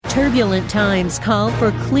Turbulent times call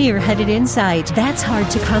for clear-headed insight. That's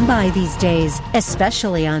hard to come by these days,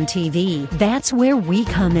 especially on TV. That's where we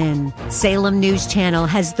come in. Salem News Channel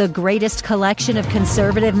has the greatest collection of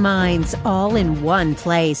conservative minds all in one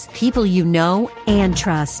place. People you know and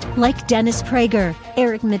trust, like Dennis Prager,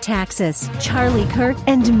 Eric Metaxas, Charlie Kirk,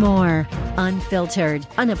 and more. Unfiltered,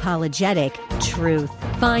 unapologetic truth.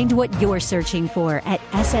 Find what you're searching for at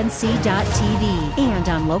snc.tv and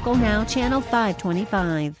on Local Now, Channel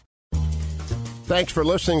 525. Thanks for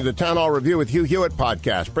listening to the Town Hall Review with Hugh Hewitt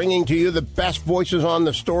podcast, bringing to you the best voices on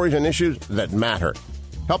the stories and issues that matter.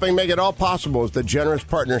 Helping make it all possible is the generous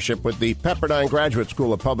partnership with the Pepperdine Graduate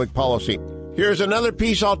School of Public Policy. Here's another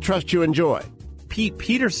piece I'll trust you enjoy. Pete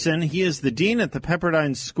Peterson, he is the dean at the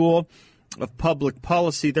Pepperdine School of Public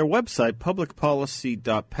Policy. Their website,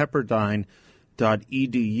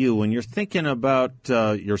 publicpolicy.pepperdine.edu. When you're thinking about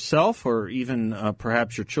yourself or even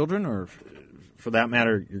perhaps your children or, for that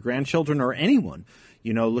matter, your grandchildren or anyone,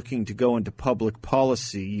 looking to go into public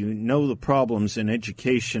policy, the problems in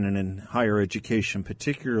education and in higher education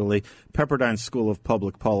particularly. Pepperdine School of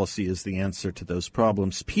Public Policy is the answer to those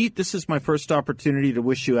problems. Pete, this is my first opportunity to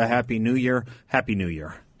wish you a Happy New Year. Happy New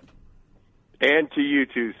Year. And to you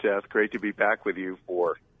too, Seth. Great to be back with you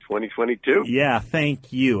for 2022. Yeah,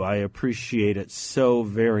 thank you. I appreciate it so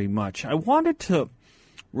very much. I wanted to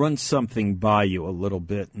run something by you a little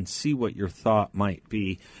bit and see what your thought might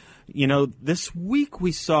be. This week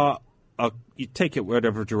we saw you take it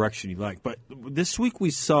whatever direction you like, but this week we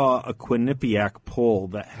saw a Quinnipiac poll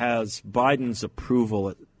that has Biden's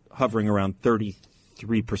approval hovering around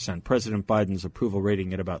 33%. President Biden's approval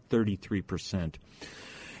rating at about 33%.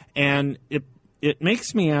 And it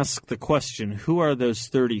makes me ask the question, who are those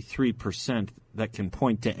 33% that can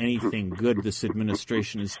point to anything good this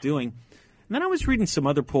administration is doing? And then I was reading some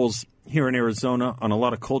other polls here in Arizona on a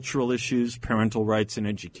lot of cultural issues, parental rights and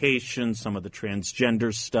education, some of the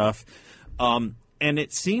transgender stuff. And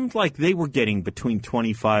it seemed like they were getting between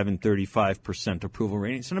 25 and 35% approval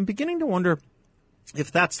ratings. And I'm beginning to wonder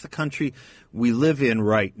if that's the country we live in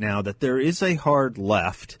right now, that there is a hard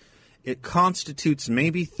left. It constitutes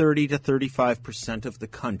maybe 30 to 35% of the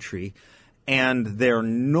country, and their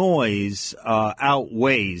noise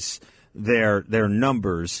outweighs their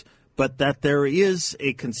numbers. But that there is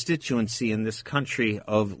a constituency in this country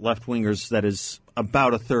of left-wingers that is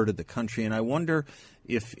about a third of the country. And I wonder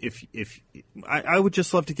if I would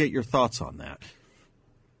just love to get your thoughts on that.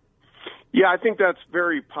 Yeah, I think that's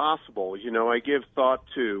very possible. I give thought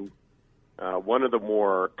to one of the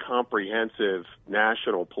more comprehensive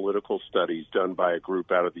national political studies done by a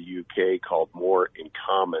group out of the UK called More in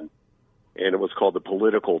Common, and it was called the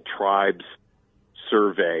Political Tribes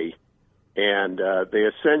Survey. And they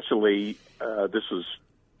essentially, this was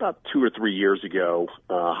about 2 or 3 years ago,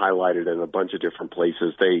 highlighted in a bunch of different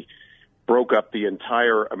places. They broke up the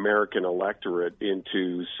entire American electorate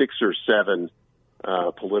into 6 or 7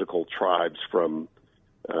 political tribes, from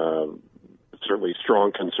certainly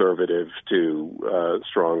strong conservative to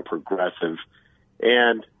strong progressive.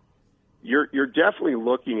 And you're definitely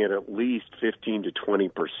looking at least 15 to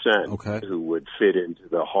 20% who would fit into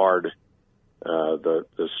the hard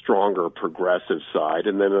the stronger progressive side.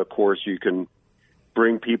 And then, of course, you can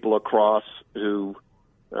bring people across who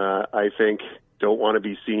I think don't want to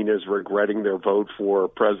be seen as regretting their vote for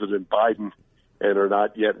President Biden and are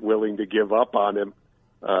not yet willing to give up on him,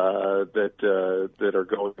 that are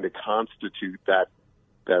going to constitute that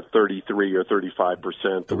 33 or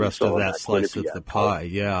 35%. The rest of that slice of the pie.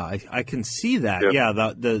 Yeah, I can see that. Yeah,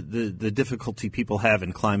 the difficulty people have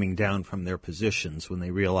in climbing down from their positions when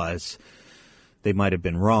they realize they might have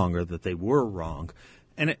been wrong or that they were wrong.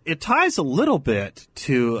 And it ties a little bit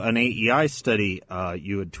to an AEI study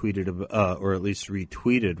you had tweeted, or at least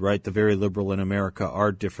retweeted, right? The very liberal in America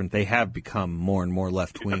are different. They have become more and more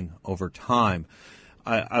left-wing over time.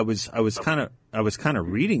 I was kind of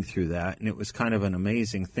reading through that, and it was kind of an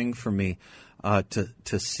amazing thing for me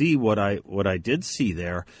to see what I did see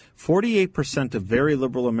there. 48% of very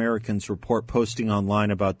liberal Americans report posting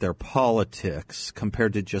online about their politics,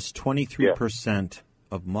 compared to just 23%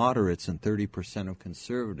 of moderates and 30% of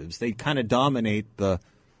conservatives. They kind of dominate the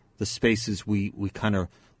spaces we kind of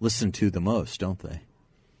listen to the most, don't they?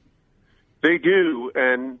 They do,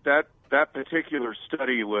 and that particular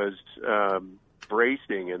study was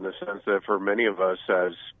bracing in the sense that for many of us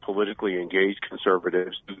as politically engaged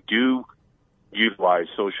conservatives who do utilize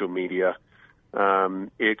social media,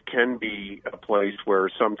 it can be a place where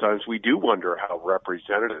sometimes we do wonder how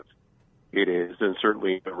representative it is. And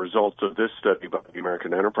certainly the results of this study by the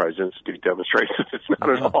American Enterprise Institute demonstrates that it's not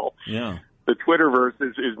at all. Yeah. the Twitterverse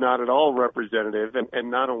is not at all representative,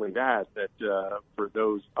 and not only that for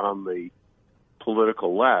those on the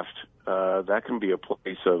political left, that can be a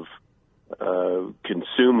place of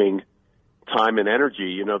consuming time and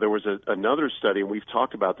energy. You know, there was another study, and we've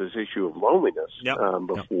talked about this issue of loneliness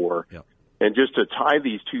before. Yep. And just to tie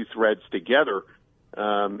these two threads together,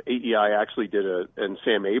 AEI actually did and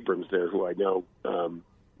Sam Abrams there, who I know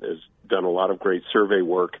has done a lot of great survey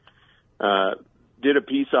work, did a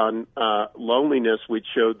piece on loneliness, which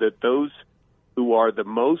showed that those who are the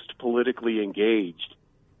most politically engaged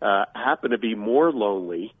happen to be more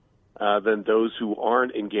lonely than those who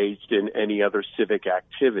aren't engaged in any other civic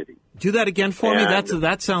activity. Do that again for me.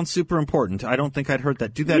 That sounds super important. I don't think I'd heard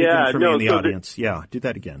that. Do that again for me in the audience. Do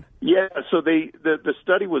that again. Yeah, so the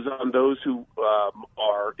study was on those who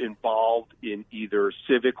are involved in either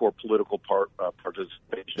civic or political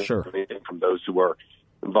participation. Sure. From those who are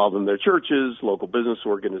involved in their churches, local business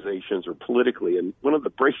organizations, or politically. And one of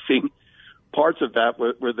the bracing parts of that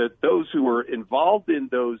were that those who were involved in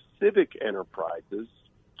those civic enterprises,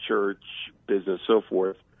 church, business, so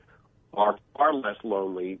forth, are far less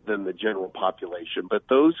lonely than the general population. But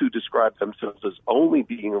those who describe themselves as only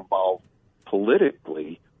being involved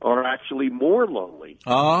politically are actually more lonely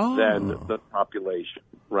than the population,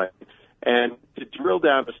 right? And to drill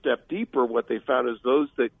down a step deeper, what they found is those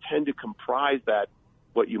that tend to comprise that,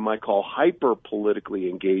 what you might call hyper-politically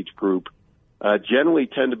engaged group, generally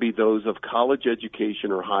tend to be those of college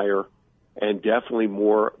education or higher, and definitely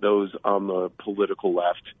more those on the political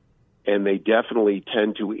left. And they definitely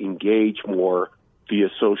tend to engage more via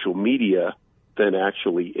social media than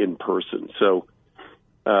actually in person. So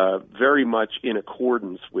very much in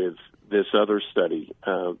accordance with this other study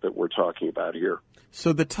that we're talking about here.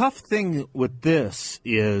 So the tough thing with this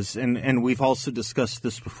is, and we've also discussed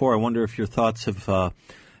this before, I wonder if your thoughts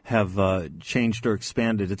have changed or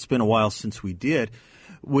expanded. It's been a while since we did,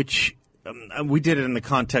 which we did it in the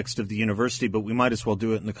context of the university, but we might as well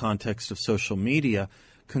do it in the context of social media.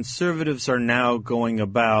 Conservatives are now going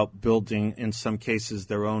about building, in some cases,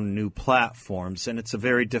 their own new platforms, and it's a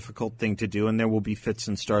very difficult thing to do, and there will be fits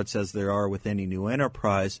and starts as there are with any new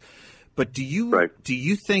enterprise. But do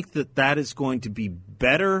you think that is going to be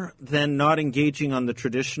better than not engaging on the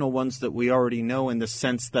traditional ones that we already know, in the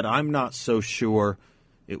sense that I'm not so sure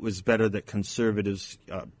it was better that conservatives,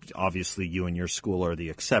 obviously you and your school are the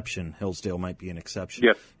exception. Hillsdale might be an exception.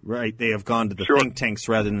 Yes. Right. They have gone to the think tanks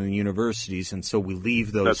rather than the universities, and so we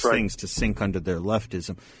leave those things to sink under their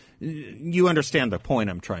leftism. You understand the point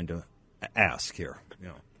I'm trying to ask here. You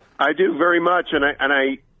know. I do very much, and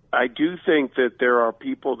I do think that there are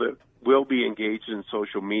people that will be engaged in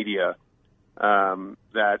social media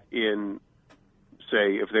that in,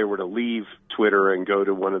 say, if they were to leave Twitter and go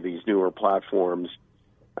to one of these newer platforms,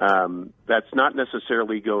 that's not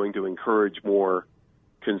necessarily going to encourage more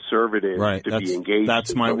conservatives to be engaged in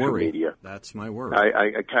social media. That's my worry.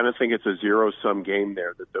 I kind of think it's a zero-sum game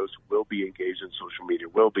there, that those who will be engaged in social media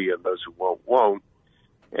will be, and those who won't.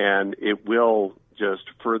 And it will just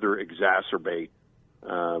further exacerbate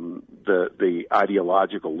the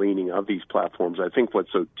ideological leaning of these platforms. I think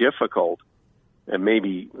what's so difficult, and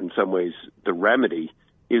maybe in some ways the remedy,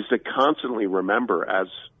 is to constantly remember, as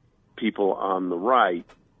people on the right,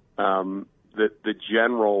 that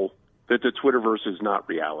the Twitterverse is not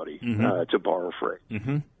reality, to borrow a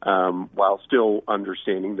phrase, while still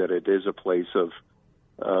understanding that it is a place of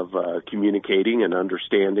communicating and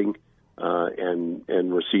understanding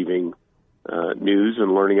and receiving news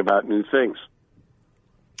and learning about new things.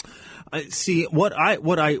 See, I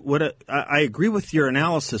agree with your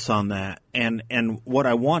analysis on that, and what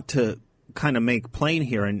I want to kind of make plain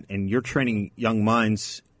here, and you're training young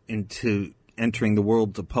minds into entering the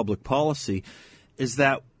world of public policy, is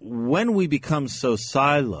that when we become so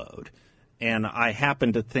siloed, and I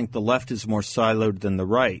happen to think the left is more siloed than the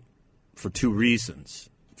right for two reasons.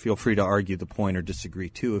 Feel free to argue the point or disagree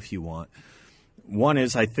too if you want. One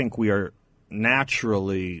is, I think we are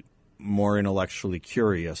naturally more intellectually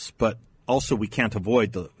curious, but also we can't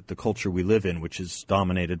avoid the culture we live in, which is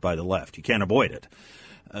dominated by the left. You can't avoid it.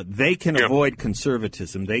 They can avoid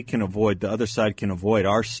conservatism. They can avoid, the other side can avoid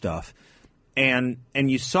our stuff. And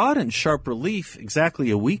you saw it in sharp relief exactly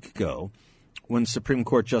a week ago when Supreme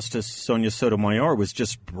Court Justice Sonia Sotomayor was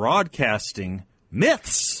just broadcasting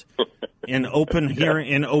myths in open hearing,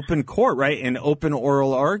 in open court, right, in open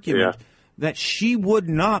oral argument, that she would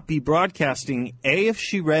not be broadcasting, A, if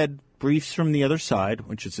she read briefs from the other side,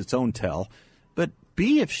 which is its own tell, but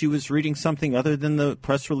B, if she was reading something other than the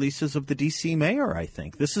press releases of the D.C. mayor, I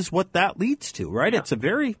think. This is what that leads to, right?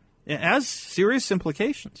 Yeah. It has serious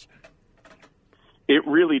implications. It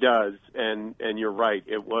really does, and you're right.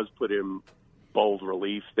 It was put in bold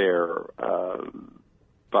relief there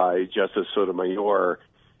by Justice Sotomayor,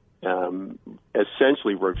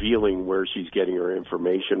 essentially revealing where she's getting her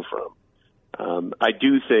information from. I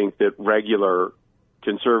do think that regular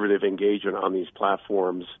conservative engagement on these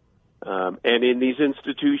platforms and in these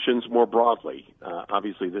institutions more broadly,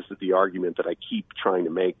 obviously this is the argument that I keep trying to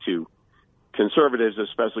make to conservatives,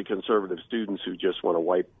 especially conservative students who just want to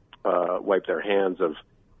wipe their hands of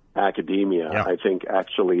academia. Yeah. I think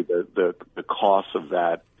actually the costs of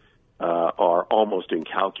that are almost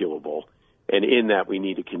incalculable. And in that, we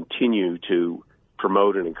need to continue to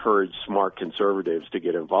promote and encourage smart conservatives to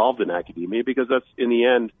get involved in academia, because that's, in the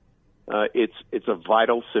end, it's a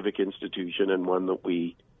vital civic institution and one that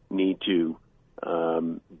we need to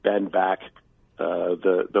bend back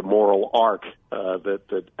the moral arc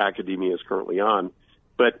that academia is currently on.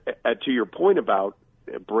 But to your point about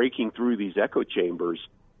breaking through these echo chambers,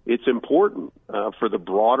 it's important for the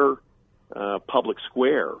broader public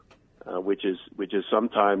square, which is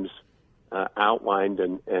sometimes outlined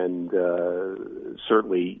and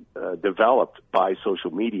certainly developed by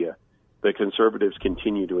social media. The conservatives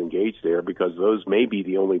continue to engage there because those may be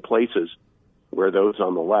the only places where those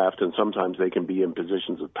on the left, and sometimes they can be in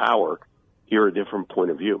positions of power, hear a different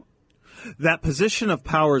point of view. That position of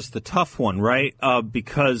power is the tough one, right?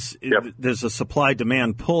 Because there's a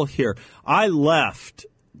supply-demand pull here. I left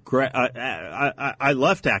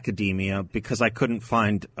academia because I couldn't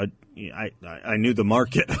find I knew the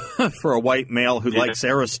market for a white male who likes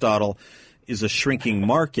Aristotle is a shrinking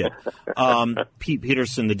market. Pete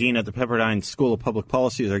Peterson, the dean at the Pepperdine School of Public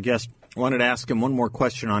Policy, is our guest. I wanted to ask him one more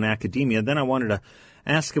question on academia. Then I wanted to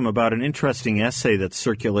ask him about an interesting essay that's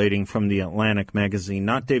circulating from the Atlantic magazine,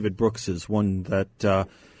 not David Brooks's, one that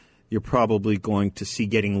you're probably going to see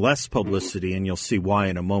getting less publicity, and you'll see why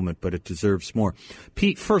in a moment, but it deserves more.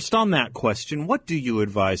 Pete, first on that question, what do you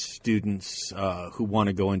advise students who want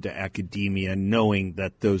to go into academia, knowing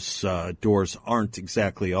that those doors aren't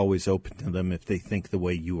exactly always open to them if they think the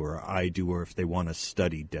way you or I do, or if they want to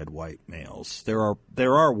study dead white males? There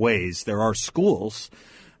are ways, there are schools,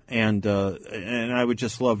 and I would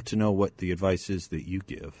just love to know what the advice is that you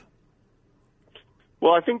give.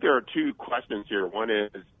 Well, I think there are two questions here. One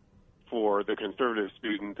is, for the conservative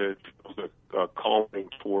student that feels a calling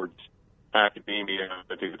towards academia,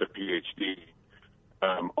 I think with a PhD,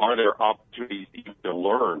 are there opportunities even to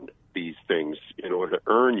learn these things in order to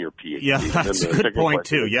earn your PhD? Yeah, that's a good point,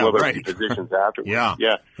 too. Yeah, right. Positions afterwards.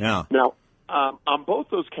 Yeah. Now, on both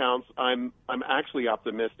those counts, I'm actually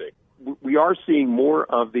optimistic. We are seeing more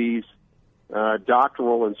of these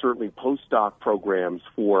doctoral and certainly postdoc programs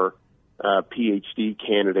for PhD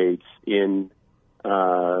candidates in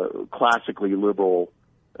classically liberal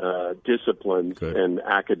disciplines and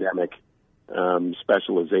academic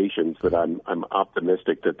specializations that I'm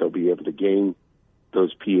optimistic that they'll be able to gain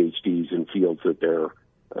those PhDs in fields that they're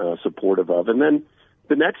supportive of. And then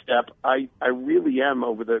the next step, I really am,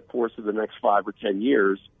 over the course of the next 5 or 10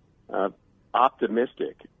 years,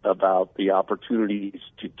 optimistic about the opportunities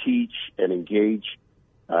to teach and engage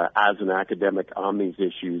as an academic on these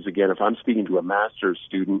issues. Again, if I'm speaking to a master's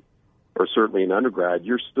student, or certainly an undergrad,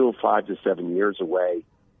 you're still 5 to 7 years away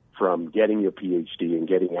from getting your PhD and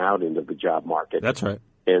getting out into the job market. That's right.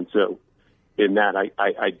 And so in that,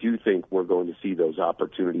 I do think we're going to see those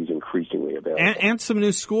opportunities increasingly available. And some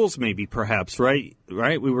new schools maybe, perhaps, right?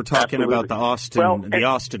 Right? We were talking about the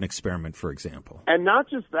Austin experiment, for example. And not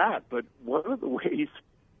just that, but one of the ways,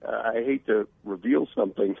 I hate to reveal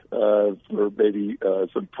something for maybe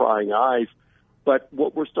some prying eyes, but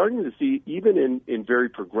what we're starting to see, even in very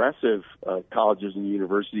progressive colleges and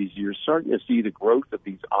universities, you're starting to see the growth of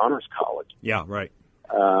these honors colleges. Yeah, right.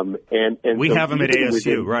 And we so have them at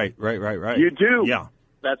ASU, right. You do. Yeah.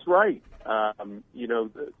 That's right.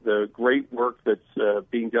 The great work that's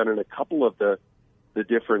being done in a couple of the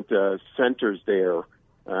different centers there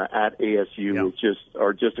at ASU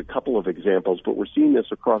are just a couple of examples, but we're seeing this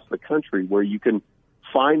across the country where you can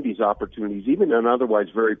find these opportunities, even in otherwise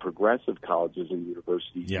very progressive colleges and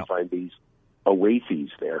universities. You find these oases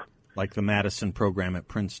there. Like the Madison program at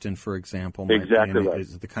Princeton, for example. Exactly right.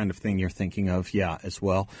 Is the kind of thing you're thinking of, as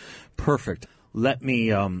well. Perfect. Let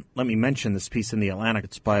me mention this piece in The Atlantic.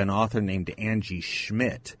 It's by an author named Angie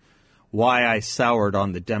Schmidt, Why I Soured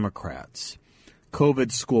on the Democrats.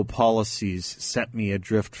 COVID school policies set me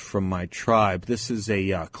adrift from my tribe. This is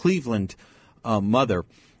a Cleveland mother.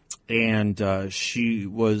 And she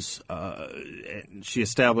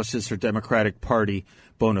establishes her Democratic Party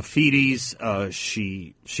bona fides.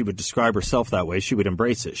 She would describe herself that way. She would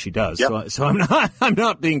embrace it. She does. Yep. So I'm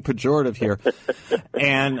not being pejorative here.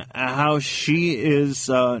 And how she is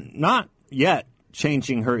not yet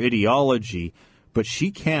changing her ideology, but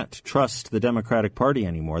she can't trust the Democratic Party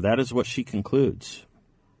anymore. That is what she concludes.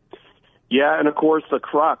 Yeah, and of course the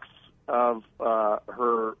crux of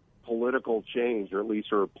her political change, or at least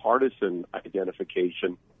her partisan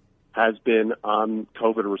identification, has been on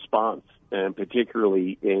COVID response, and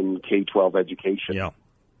particularly in K-12 education. Yeah.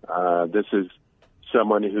 This is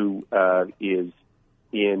someone who lives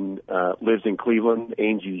in Cleveland.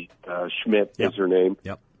 Angie Schmidt is her name.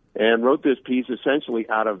 Yep. And wrote this piece essentially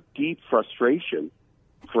out of deep frustration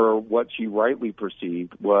for what she rightly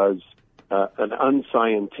perceived was an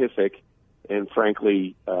unscientific and,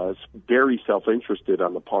 frankly, very self-interested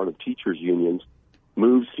on the part of teachers' unions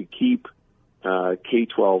moves to keep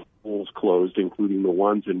K-12 schools closed, including the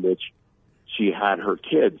ones in which she had her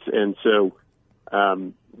kids. And so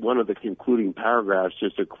one of the concluding paragraphs,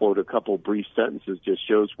 just to quote a couple brief sentences, just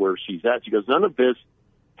shows where she's at. She goes, "None of this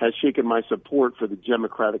has shaken my support for the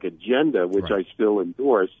Democratic agenda, which I still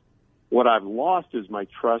endorse. What I've lost is my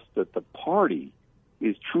trust that the party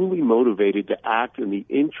is truly motivated to act in the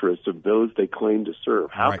interests of those they claim to serve.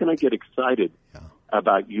 How can I get excited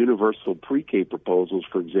about universal pre-K proposals,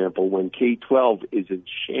 for example, when K-12 is in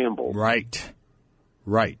shambles?" Right.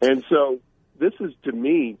 And so this is, to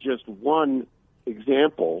me, just one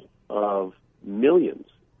example of millions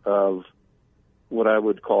of what I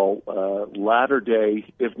would call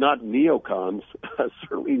latter-day, if not neocons,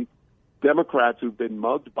 certainly Democrats who've been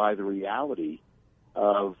mugged by the reality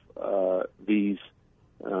of these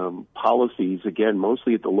policies, again,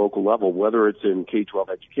 mostly at the local level, whether it's in K-12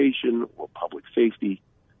 education or public safety,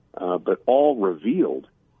 but all revealed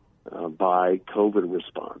by COVID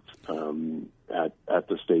response at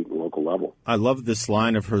the state and local level. I love this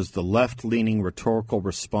line of hers: "The left-leaning rhetorical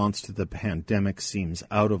response to the pandemic seems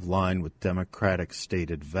out of line with democratic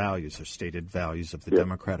stated values," or stated values of the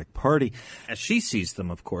Democratic Party, as she sees them,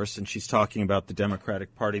 of course. And she's talking about the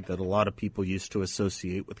Democratic Party that a lot of people used to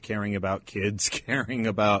associate with caring about kids, caring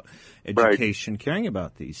about education, caring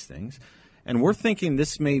about these things. And we're thinking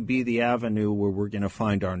this may be the avenue where we're going to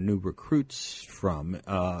find our new recruits from.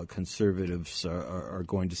 Conservatives are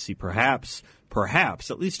going to see perhaps,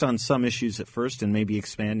 at least on some issues at first, and maybe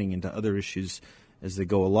expanding into other issues as they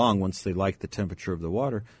go along once they like the temperature of the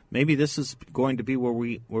water. Maybe this is going to be where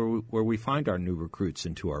we find our new recruits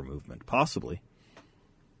into our movement, possibly.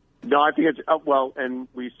 No, I think it's well, and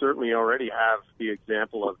we certainly already have the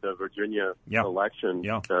example of the Virginia election,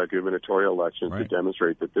 gubernatorial election, to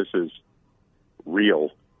demonstrate that this is real.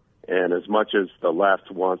 And as much as the left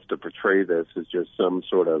wants to portray this as just some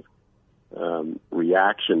sort of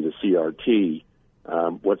reaction to CRT,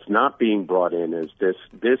 what's not being brought in is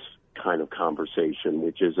this kind of conversation,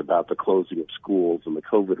 which is about the closing of schools and the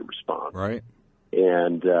COVID response. Right.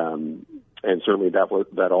 And certainly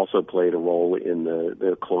that also played a role in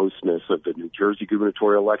the closeness of the New Jersey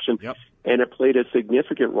gubernatorial election. Yep. And it played a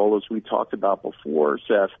significant role, as we talked about before,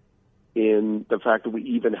 Seth, in the fact that we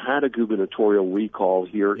even had a gubernatorial recall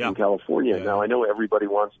here in California. Yeah. Now, I know everybody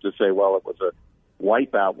wants to say, well, it was a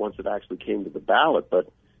wipeout once it actually came to the ballot, but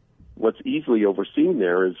what's easily overseen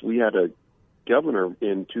there is we had a governor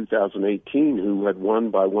in 2018 who had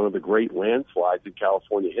won by one of the great landslides in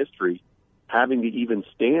California history, having to even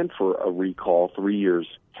stand for a recall 3 years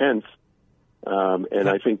hence. And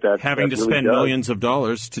I think that having that to really spend does. millions of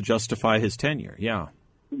dollars to justify his tenure. Yeah.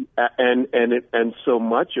 And so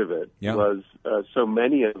much of it was so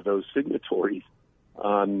many of those signatories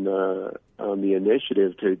on the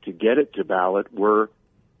initiative to get it to ballot were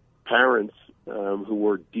parents who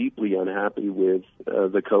were deeply unhappy with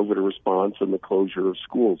the COVID response and the closure of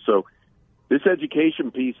schools. So this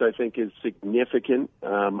education piece, I think, is significant.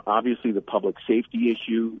 Obviously, the public safety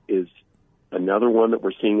issue is another one that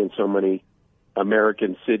we're seeing in so many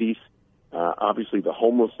American cities. Obviously, the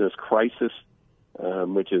homelessness crisis,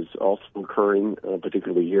 which is also occurring,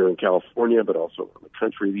 particularly here in California, but also in the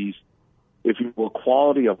country. These, if you will,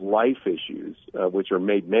 quality of life issues, which are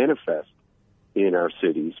made manifest in our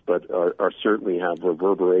cities, but are certainly have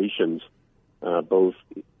reverberations both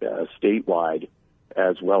statewide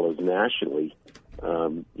as well as nationally.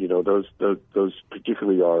 Those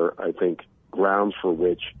particularly are, I think, grounds for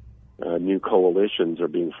which new coalitions are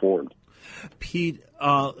being formed. Pete,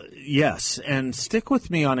 yes, and stick with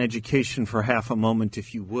me on education for half a moment,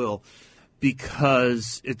 if you will,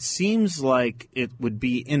 because it seems like it would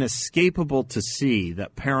be inescapable to see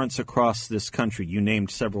that parents across this country, you named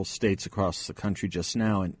several states across the country just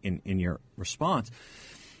now in your response,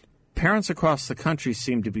 parents across the country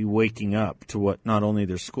seem to be waking up to what not only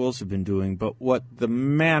their schools have been doing, but what the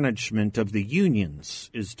management of the unions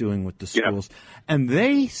is doing with the schools. Yeah. And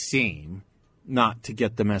they seem not to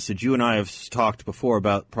get the message. You and I have talked before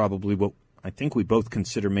about probably I think we both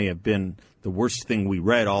consider may have been the worst thing we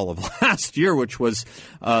read all of last year, which was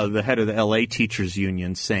the head of the L.A. Teachers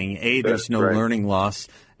Union saying, A, there's no learning loss,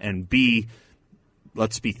 and B,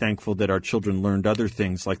 let's be thankful that our children learned other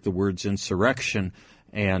things like the words insurrection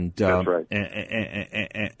and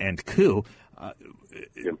and coup.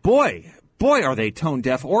 Boy, are they tone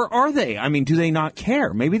deaf, or are they? I mean, do they not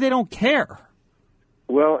care? Maybe they don't care.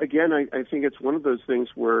 Well, again, I think it's one of those things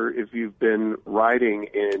where if you've been riding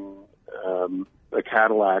in a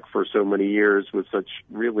Cadillac for so many years with such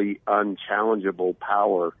really unchallengeable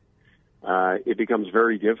power, it becomes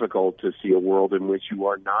very difficult to see a world in which you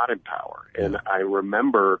are not in power. And I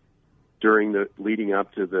remember during the leading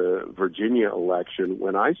up to the Virginia election,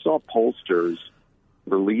 when I saw pollsters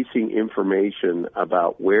releasing information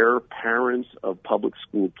about where parents of public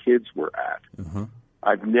school kids were at.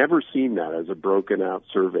 I've never seen that as a broken out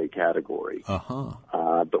survey category.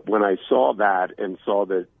 But when I saw that and saw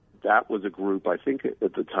that that was a group, I think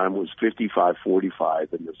at the time was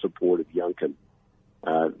 55-45 in the support of Youngkin,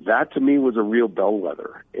 that to me was a real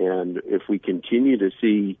bellwether. And if we continue to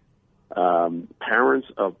see parents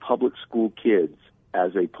of public school kids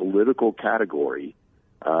as a political category,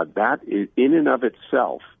 that is, in and of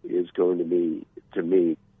itself is going to be, to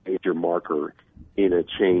me, a major marker in a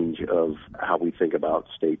change of how we think about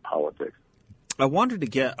state politics. I wanted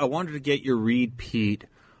to get your read, Pete,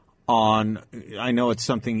 on, I know it's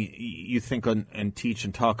something you think and teach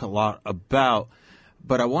and talk a lot about,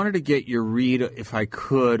 but I wanted to get your read, if I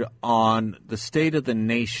could, on the state of the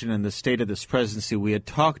nation and the state of this presidency. We had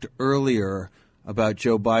talked earlier about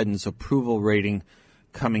Joe Biden's approval rating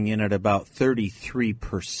coming in at about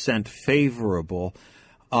 33% favorable.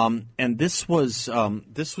 And this was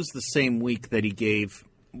the same week that he gave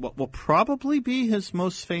what will probably be his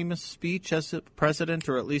most famous speech as a president,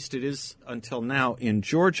 or at least it is until now, in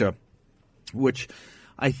Georgia, which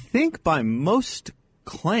I think by most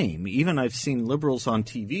claim, even I've seen liberals on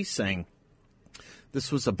TV saying this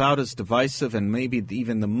was about as divisive and maybe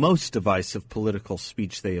even the most divisive political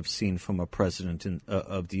speech they have seen from a president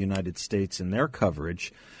of the United States in their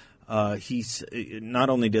coverage. He's not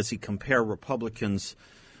only does he compare Republicans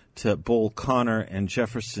to Bull Connor and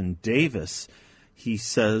Jefferson Davis, he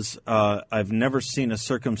says, I've never seen a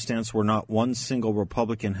circumstance where not one single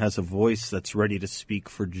Republican has a voice that's ready to speak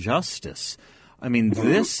for justice. I mean,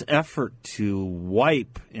 this effort to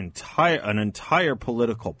wipe an entire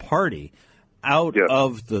political party out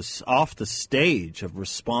of off the stage of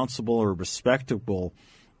responsible or respectable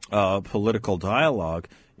political dialogue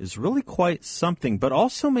is really quite something, but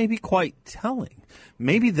also maybe quite telling.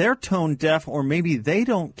 Maybe they're tone deaf, or maybe they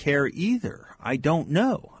don't care either. I don't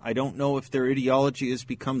know. I don't know if their ideology has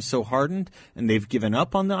become so hardened and they've given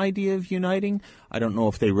up on the idea of uniting. I don't know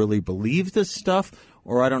if they really believe this stuff,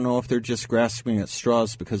 or I don't know if they're just grasping at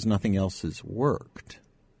straws because nothing else has worked.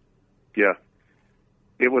 Yeah.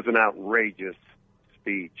 It was an outrageous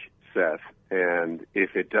speech, Seth, and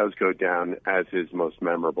if it does go down as his most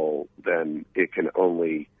memorable, then it can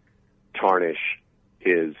only tarnish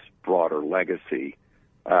his broader legacy.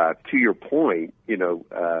 To your point,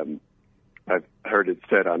 I've heard it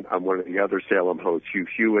said on one of the other Salem hosts, Hugh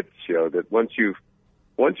Hewitt's show, that once you've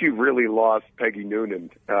really lost Peggy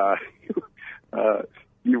Noonan,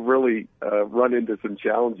 you really run into some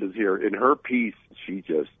challenges here. In her piece, she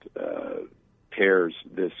just tears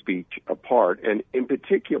this speech apart. And in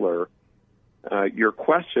particular, your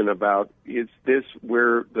question about, is this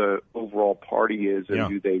where the overall party is, and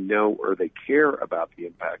do they know or they care about the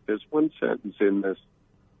impact? There's one sentence in this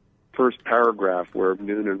first paragraph where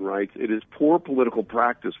Noonan writes, "It is poor political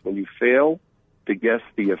practice when you fail to guess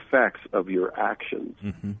the effects of your actions."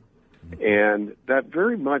 And that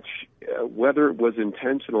very much, whether it was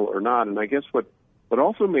intentional or not, and I guess what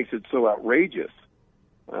also makes it so outrageous,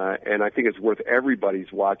 and I think it's worth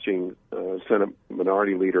everybody's watching Senate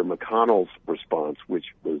Minority Leader McConnell's response, which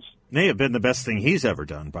may have been the best thing he's ever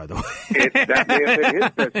done, by the way. That may have been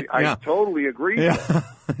his best thing. I totally agree with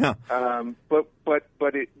that. But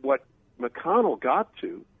what McConnell got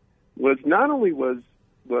to was not only was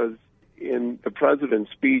in the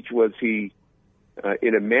president's speech was he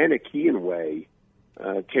in a Manichaean way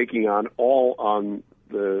taking on all on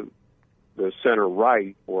the center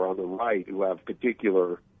right or on the right who have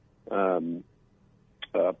particular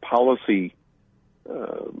policy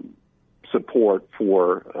support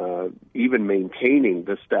for even maintaining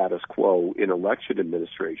the status quo in election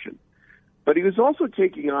administration. But he was also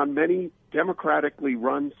taking on many democratically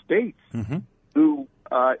run states who,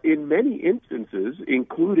 in many instances,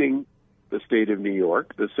 including the state of New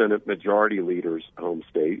York, the Senate Majority Leader's home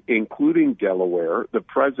state, including Delaware, the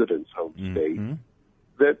president's home state,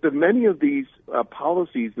 that many of these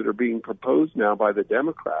policies that are being proposed now by the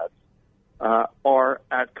Democrats are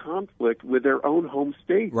at conflict with their own home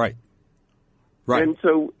state. Right. Right. And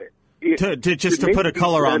so, to put a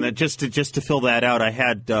color on that, just to fill that out, I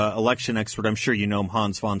had election expert, I'm sure you know him,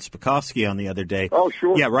 Hans von Spakovsky, on the other day. Oh,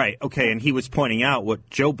 sure. Yeah, right. Okay, and he was pointing out what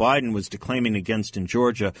Joe Biden was declaiming against in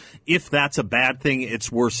Georgia. If that's a bad thing,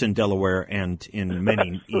 it's worse in Delaware and in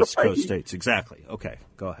many East Coast states. Exactly. Okay,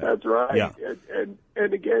 go ahead. That's right. Yeah.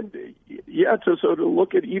 And again, yeah. So to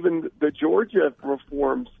look at even the Georgia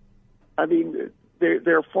reforms, I mean,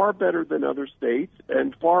 they're far better than other states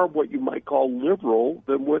and far what you might call liberal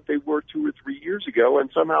than what they were 2 or 3 years ago.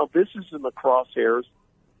 And somehow this is in the crosshairs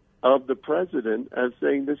of the president as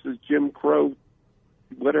saying this is Jim Crow,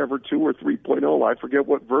 whatever, 2 or 3.0. I forget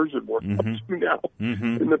what version we're up to now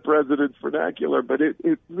in the president's vernacular. But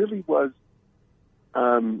it really was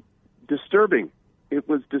disturbing. It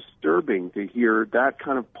was disturbing to hear that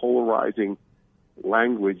kind of polarizing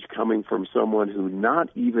language coming from someone who not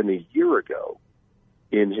even a year ago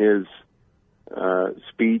in his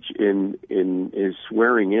speech in his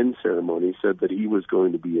swearing-in ceremony said that he was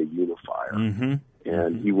going to be a unifier.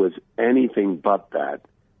 And he was anything but that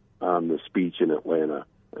on the speech in Atlanta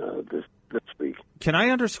this week. Can I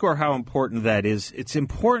underscore how important that is? It's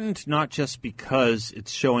important not just because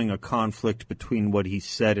it's showing a conflict between what he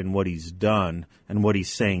said and what he's done and what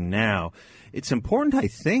he's saying now. It's important, I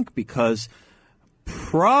think, because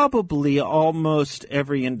probably almost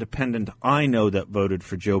every independent I know that voted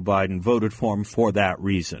for Joe Biden voted for him for that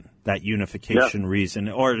reason, that unification reason,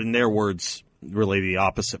 or in their words, really the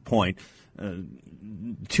opposite point,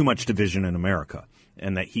 too much division in America,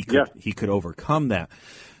 and that he could overcome that.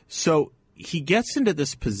 So he gets into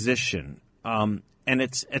this position, and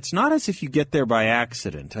it's not as if you get there by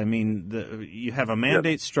accident. I mean, you have a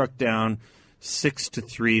mandate struck down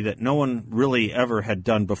 6-3 that no one really ever had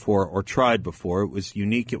done before or tried before. It was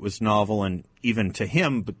unique, it was novel, and even to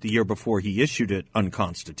him, but the year before he issued it,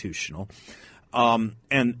 unconstitutional. And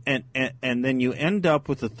then you end up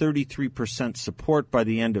with a 33% support by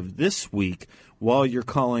the end of this week, while you're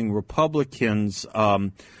calling Republicans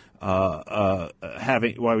Bull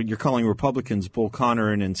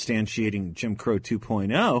Connor and instantiating Jim Crow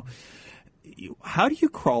 2.0. How do you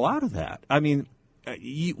crawl out of that? I mean,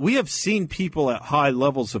 we have seen people at high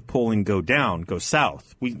levels of polling go down, go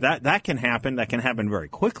south. That can happen. That can happen very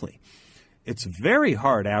quickly. It's very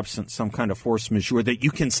hard, absent some kind of force majeure that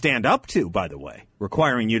you can stand up to, by the way,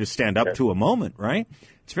 requiring you to stand up to a moment, right?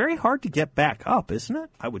 It's very hard to get back up, isn't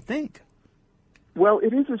it? I would think. Well,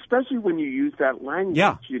 it is, especially when you use that language.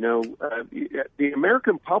 Yeah. You know, the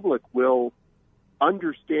American public will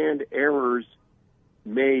understand errors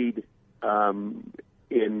made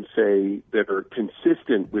in, say, that are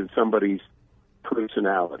consistent with somebody's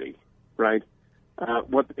personality, right?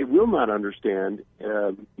 What they will not understand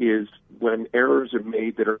is when errors are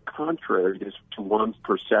made that are contrary to one's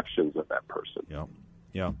perceptions of that person. Yeah,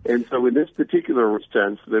 yeah. And so in this particular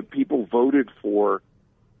sense, the people voted for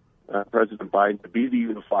President Biden to be the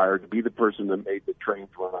unifier, to be the person that made the trains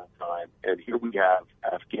run on time. And here we have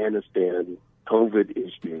Afghanistan, COVID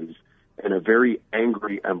issues, and a very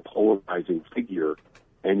angry and polarizing figure.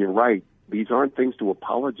 And you're right; these aren't things to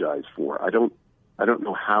apologize for. I don't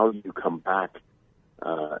know how you come back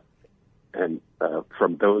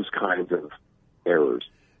from those kinds of errors.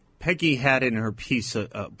 Peggy had in her piece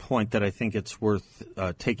a point that I think it's worth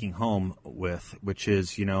taking home with, which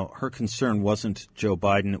is, you know, her concern wasn't Joe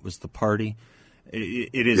Biden; it was the party.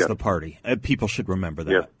 It is the party. People should remember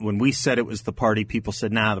that. When we said it was the party, people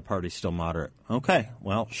said, nah, the party's still moderate. Okay,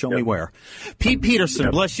 well, show me where. Pete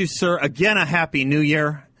Peterson, bless you, sir. Again, a happy new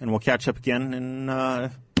year, and we'll catch up again in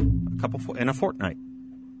a fortnight.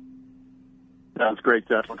 Sounds great,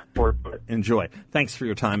 Seth. Looking forward to it. Enjoy. Thanks for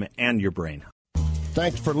your time and your brain.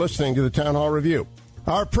 Thanks for listening to the Town Hall Review.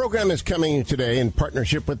 Our program is coming today in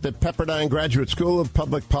partnership with the Pepperdine Graduate School of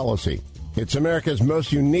Public Policy. It's America's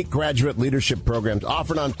most unique graduate leadership programs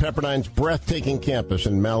offered on Pepperdine's breathtaking campus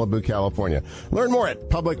in Malibu, California. Learn more at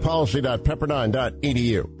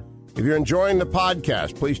publicpolicy.pepperdine.edu. If you're enjoying the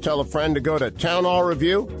podcast, please tell a friend to go to Town Hall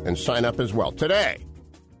Review and sign up as well today.